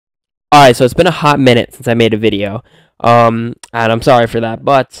Alright, so it's been a hot minute since I made a video. And I'm sorry for that,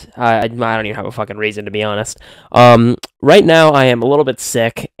 but I don't even have a fucking reason, to be honest. Right now I am a little bit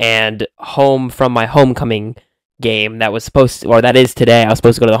sick and home from my homecoming game that was supposed to, or that is today. I was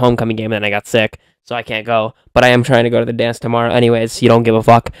supposed to go to the homecoming game and then I got sick, so I can't go. But I am trying to go to the dance tomorrow anyways, you don't give a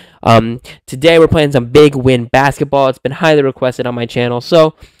fuck. Today we're playing some big win basketball. It's been highly requested on my channel,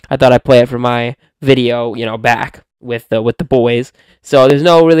 so I thought I'd play it for my video, back with the boys. So there's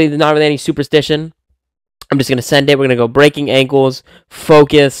not really any superstition. I'm just gonna send it. We're gonna go breaking ankles,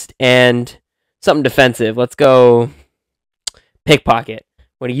 focused, and something defensive. Let's go pickpocket.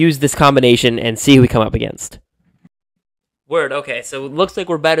 We're gonna use this combination and see who we come up against. Word. Okay, so it looks like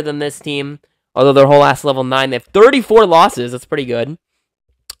we're better than this team. Although their whole ass level 9, they have 34 losses. That's pretty good. I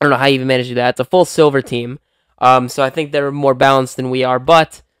don't know how you even managed to do that. It's a full silver team. So I think they're more balanced than we are,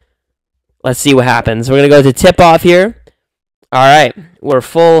 but let's see what happens. We're gonna go to tip off here. All right,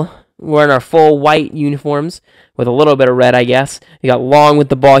 we're in our full white uniforms with a little bit of red, I guess. We got Long with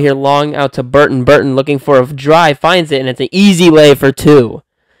the ball here. Long out to Burton. Burton looking for a drive, finds it, and it's an easy lay for 2.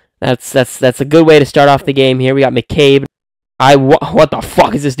 That's a good way to start off the game here. We got McCabe. What the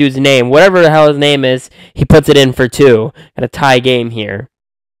fuck is this dude's name? Whatever the hell his name is, he puts it in for 2. Got a tie game here.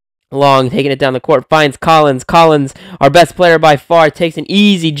 Long taking it down the court, finds Collins. Collins, our best player by far, takes an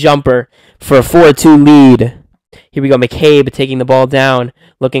easy jumper for a 4-2 lead. Here we go, McCabe taking the ball down,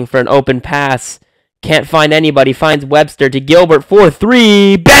 looking for an open pass. Can't find anybody, finds Webster to Gilbert for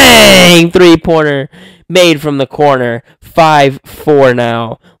 3. Bang! 3-pointer made from the corner. 5-4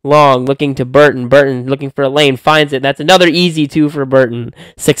 now. Long looking to Burton. Burton looking for a lane, finds it. That's another easy 2 for Burton.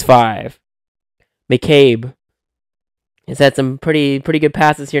 6-5. McCabe has had some pretty good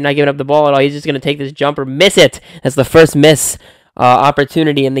passes here, not giving up the ball at all. He's just going to take this jumper, miss it. That's the first miss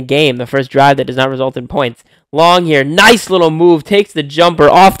opportunity in the game. The first drive that does not result in points. Long here, nice little move, takes the jumper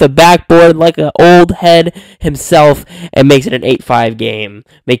off the backboard like an old head himself and makes it an 8-5 game.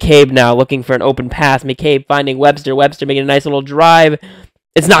 McCabe now looking for an open pass. McCabe finding Webster. Webster making a nice little drive.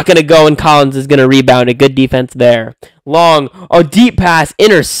 It's not going to go, and Collins is going to rebound. A good defense there. Long, a deep pass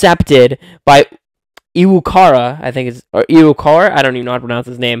intercepted by Iwukara, I think it's, or Iwukara, I don't even know how to pronounce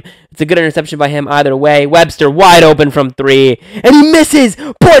his name. It's a good interception by him either way. Webster wide open from 3, and he misses,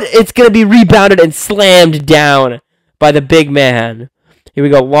 but it's going to be rebounded and slammed down by the big man. Here we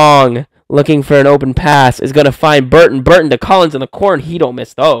go, Long, looking for an open pass, is going to find Burton. Burton to Collins in the corner. He don't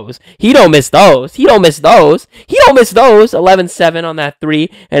miss those. He don't miss those. He don't miss those. He don't miss those. 11-7 on that 3,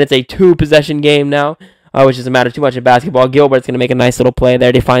 and it's a 2-possession game now. Which doesn't matter too much in basketball. Gilbert's going to make a nice little play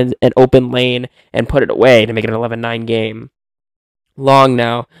there to find an open lane and put it away to make it an 11-9 game. Long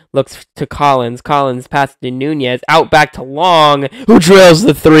now looks to Collins. Collins passes to Nunez. Out back to Long, who drills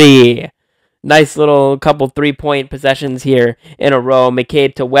the 3. Nice little couple 3-point possessions here in a row.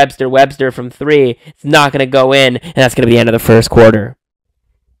 McCabe to Webster. Webster from 3. It's not going to go in, and that's going to be the end of the first quarter.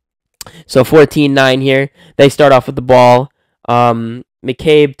 So 14-9 here. They start off with the ball.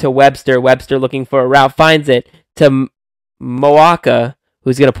 McCabe to Webster. Webster looking for a route. Finds it to Moaka,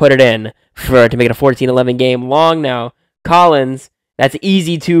 who's going to put it in to make it a 14-11 game. Long now. Collins. That's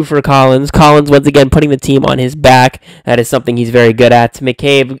easy 2 for Collins. Collins once again putting the team on his back. That is something he's very good at.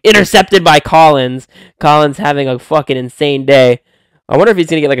 McCabe intercepted by Collins. Collins having a fucking insane day. I wonder if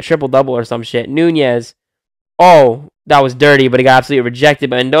he's going to get like a triple-double or some shit. Nunez. Oh, that was dirty, but he got absolutely rejected.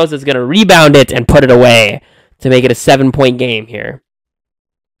 But Mendoza's going to rebound it and put it away to make it a 7-point game here.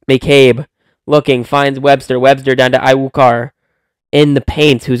 McCabe looking, finds Webster. Webster down to Iwukar in the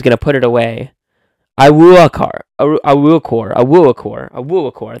paint, who's going to put it away. Iwukar, I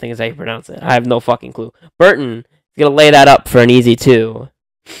think is how you pronounce it. I have no fucking clue. Burton is going to lay that up for an easy 2.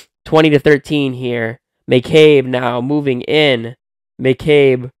 20-13 here. McCabe now moving in.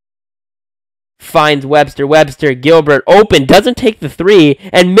 McCabe finds Webster. Webster, Gilbert open, doesn't take the 3,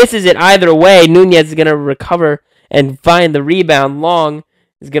 and misses it either way. Nunez is going to recover and find the rebound. Long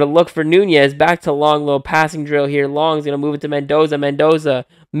is going to look for Nunez. Back to Long, little passing drill here. Long is going to move it to Mendoza. Mendoza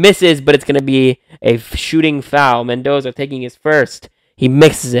misses, but it's going to be a shooting foul. Mendoza taking his first. He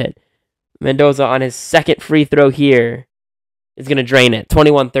mixes it. Mendoza on his second free throw here is going to drain it.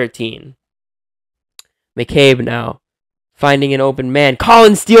 21-13. McCabe now finding an open man.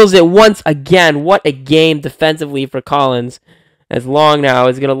 Collins steals it once again. What a game defensively for Collins. As Long now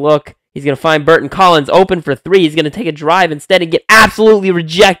is going to look. He's going to find Burton. Collins open for 3. He's going to take a drive instead and get absolutely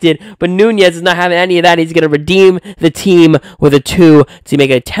rejected. But Nunez is not having any of that. He's going to redeem the team with a 2 to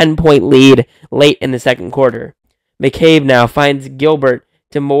make a 10-point lead late in the second quarter. McCabe now finds Gilbert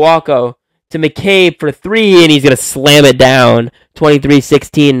to Moako to McCabe for 3, and he's going to slam it down.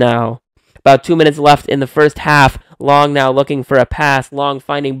 23-16 now. About 2 minutes left in the first half. Long now looking for a pass. Long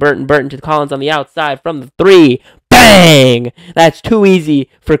finding Burton. Burton to Collins on the outside from the 3. Bang! That's too easy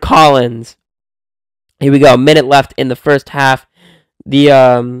for Collins. Here we go. A minute left in the first half. The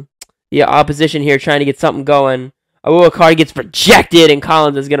opposition here trying to get something going. Awuakari gets rejected, and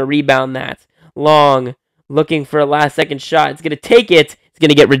Collins is going to rebound that. Long looking for a last-second shot. It's going to take it. It's going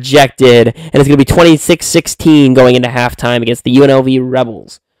to get rejected, and it's going to be 26-16 going into halftime against the UNLV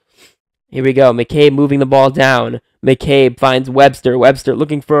Rebels. Here we go. McCabe moving the ball down. McCabe finds Webster. Webster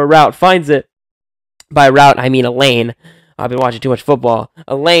looking for a route. Finds it. By route, I mean a lane. I've been watching too much football.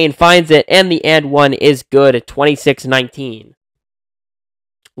 A lane finds it, and the and one is good at 26-19.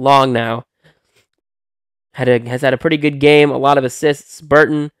 Long now has had a pretty good game. A lot of assists.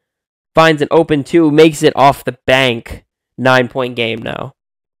 Burton finds an open 2. Makes it off the bank. 9-point game now.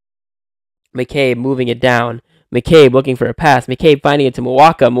 McCabe moving it down. McCabe looking for a pass. McCabe finding it to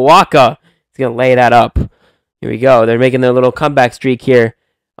Mwaka. Mwaka is going to lay that up. Here we go. They're making their little comeback streak here.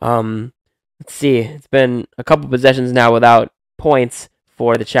 Let's see. It's been a couple possessions now without points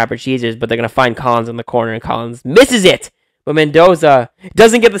for the Chapper Cheesers, but they're going to find Collins in the corner, and Collins misses it. But Mendoza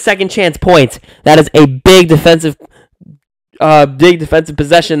doesn't get the second chance point. That is a big defensive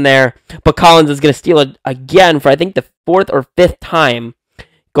possession there. But Collins is going to steal it again for, I think, the 4th or 5th time,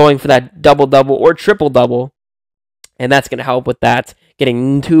 going for that double-double or triple-double. And that's going to help with that,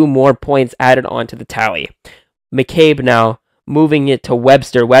 getting 2 more points added onto the tally. McCabe now moving it to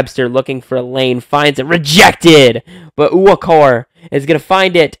Webster. Webster looking for a lane, finds it, rejected. But Uwakor is going to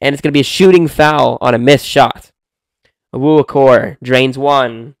find it, and it's going to be a shooting foul on a missed shot. Uwakor drains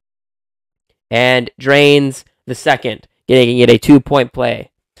 1 and drains the 2nd, getting it a 2-point play.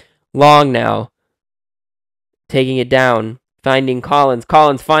 Long now taking it down, finding Collins.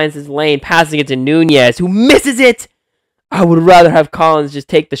 Collins finds his lane, passing it to Nunez, who misses it. I would rather have Collins just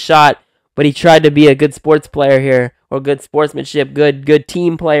take the shot, but he tried to be a good sports player here, or good sportsmanship, good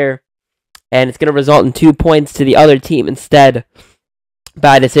team player, and it's going to result in 2 points to the other team instead.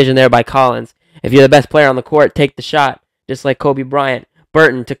 Bad decision there by Collins. If you're the best player on the court, take the shot, just like Kobe Bryant.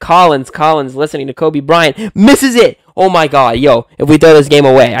 Burton to Collins. Collins listening to Kobe Bryant. Misses it! Oh my god, yo, if we throw this game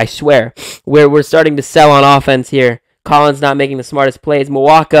away, I swear. We're starting to sell on offense here. Collins not making the smartest plays.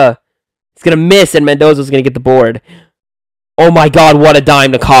 Mwaka is going to miss, and Mendoza's going to get the board. Oh my god, what a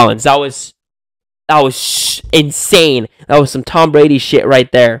dime to Collins. That was insane. That was some Tom Brady shit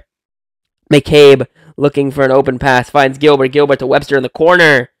right there. McCabe looking for an open pass. Finds Gilbert. Gilbert to Webster in the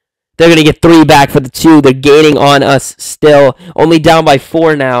corner. They're going to get 3 back for the 2. They're gaining on us still. Only down by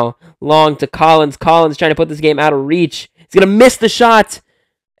 4 now. Long to Collins. Collins trying to put this game out of reach. He's going to miss the shot.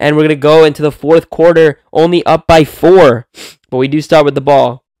 And we're going to go into the 4th quarter only up by 4. But we do start with the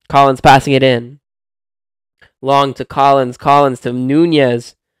ball. Collins passing it in. Long to Collins. Collins to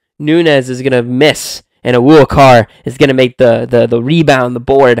Nunez. Nunez is going to miss. And Awuakar is going to make the rebound, the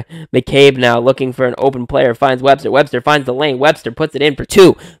board. McCabe now looking for an open player. Finds Webster. Webster finds the lane. Webster puts it in for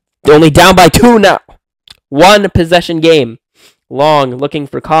 2. They're only down by 2 now. 1 possession game. Long looking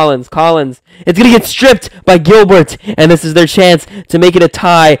for Collins. Collins. It's going to get stripped by Gilbert. And this is their chance to make it a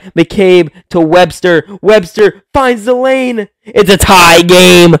tie. McCabe to Webster. Webster finds the lane. It's a tie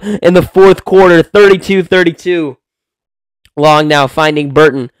game in the 4th quarter. 32-32. Long now finding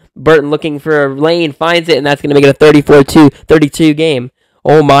Burton. Burton looking for a lane. Finds it. And that's going to make it a 34-32 game.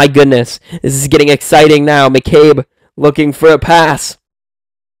 Oh my goodness. This is getting exciting now. McCabe looking for a pass.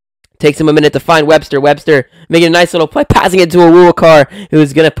 Takes him a minute to find Webster. Webster making a nice little play, passing it to Awuakar,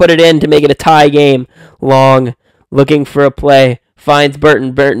 who's going to put it in to make it a tie game. Long looking for a play. Finds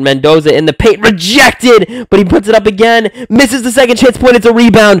Burton. Burton Mendoza in the paint. Rejected! But he puts it up again. Misses the second chance point. It's a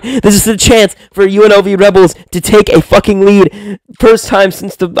rebound. This is the chance for UNLV Rebels to take a fucking lead. First time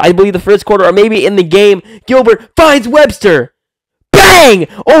since, I believe, the 1st quarter, or maybe in the game. Gilbert finds Webster. Bang!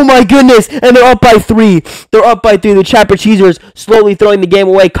 Oh my goodness! And they're up by 3. They're up by 3. The Chapper Cheesers slowly throwing the game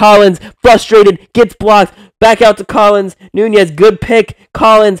away. Collins, frustrated, gets blocked. Back out to Collins. Nunez, good pick.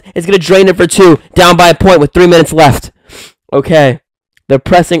 Collins is going to drain it for 2. Down by a point with 3 minutes left. Okay. They're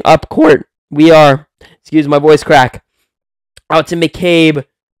pressing up court. We are, excuse my voice crack. Out to McCabe.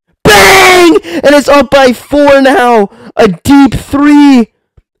 Bang! And it's up by 4 now. A deep 3.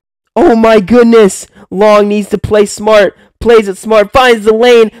 Oh my goodness. Long needs to play smart. Plays it smart, finds the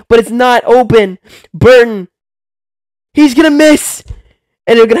lane, but it's not open. Burton, he's going to miss,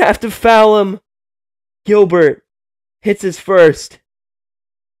 and they're going to have to foul him. Gilbert hits his first.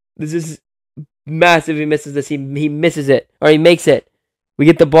 This is massive. He misses this. He misses it, or he makes it. We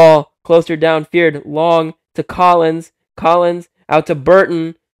get the ball closer downfield. Long to Collins. Collins out to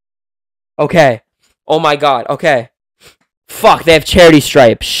Burton. Okay. Oh my god. Okay. Fuck, they have charity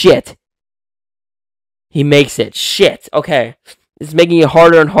stripe. Shit. He makes it. Shit. Okay. It's making it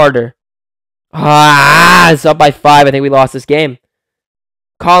harder and harder. It's up by 5. I think we lost this game.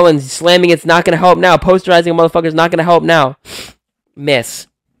 Collins slamming. It's not going to help now. Posterizing a motherfucker's not going to help now. Miss.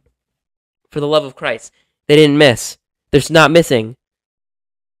 For the love of Christ. They didn't miss. They're just not missing.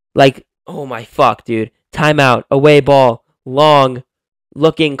 Like, oh my fuck, dude. Timeout. Away ball. Long.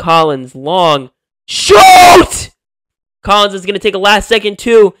 Looking. Collins. Long. Shoot! Collins is going to take a last second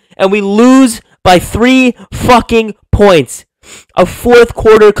too. And we lose by 3 fucking points. A fourth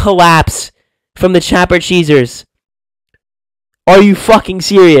quarter collapse from the Chapper Cheesers. Are you fucking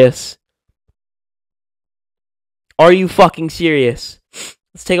serious? Are you fucking serious?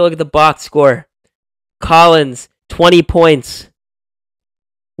 Let's take a look at the box score. Collins, 20 points.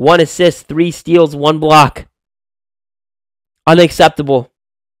 1 assist, 3 steals, 1 block. Unacceptable.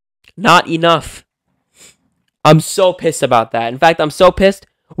 Not enough. I'm so pissed about that. In fact, I'm so pissed,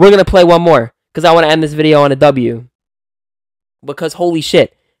 we're going to play one more. Because I want to end this video on a W. Because holy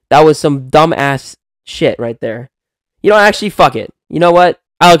shit, that was some dumb-ass shit right there. You know, actually, fuck it. You know what?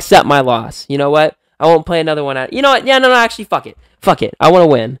 I'll accept my loss. You know what? I won't play another one out. You know what? Yeah, no, actually, fuck it. Fuck it. I want to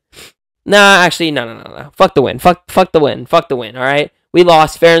win. Nah, actually, no. Fuck the win. Fuck the win. Fuck the win, alright? We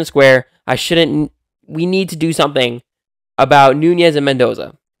lost fair and square. We need to do something about Nunez and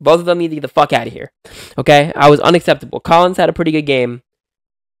Mendoza. Both of them need to get the fuck out of here. Okay? I was unacceptable. Collins had a pretty good game.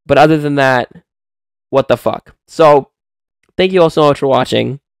 But other than that, what the fuck? So, thank you all so much for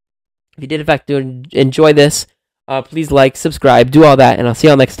watching. If you did, in fact, enjoy this, please like, subscribe, do all that, and I'll see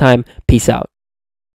y'all next time. Peace out.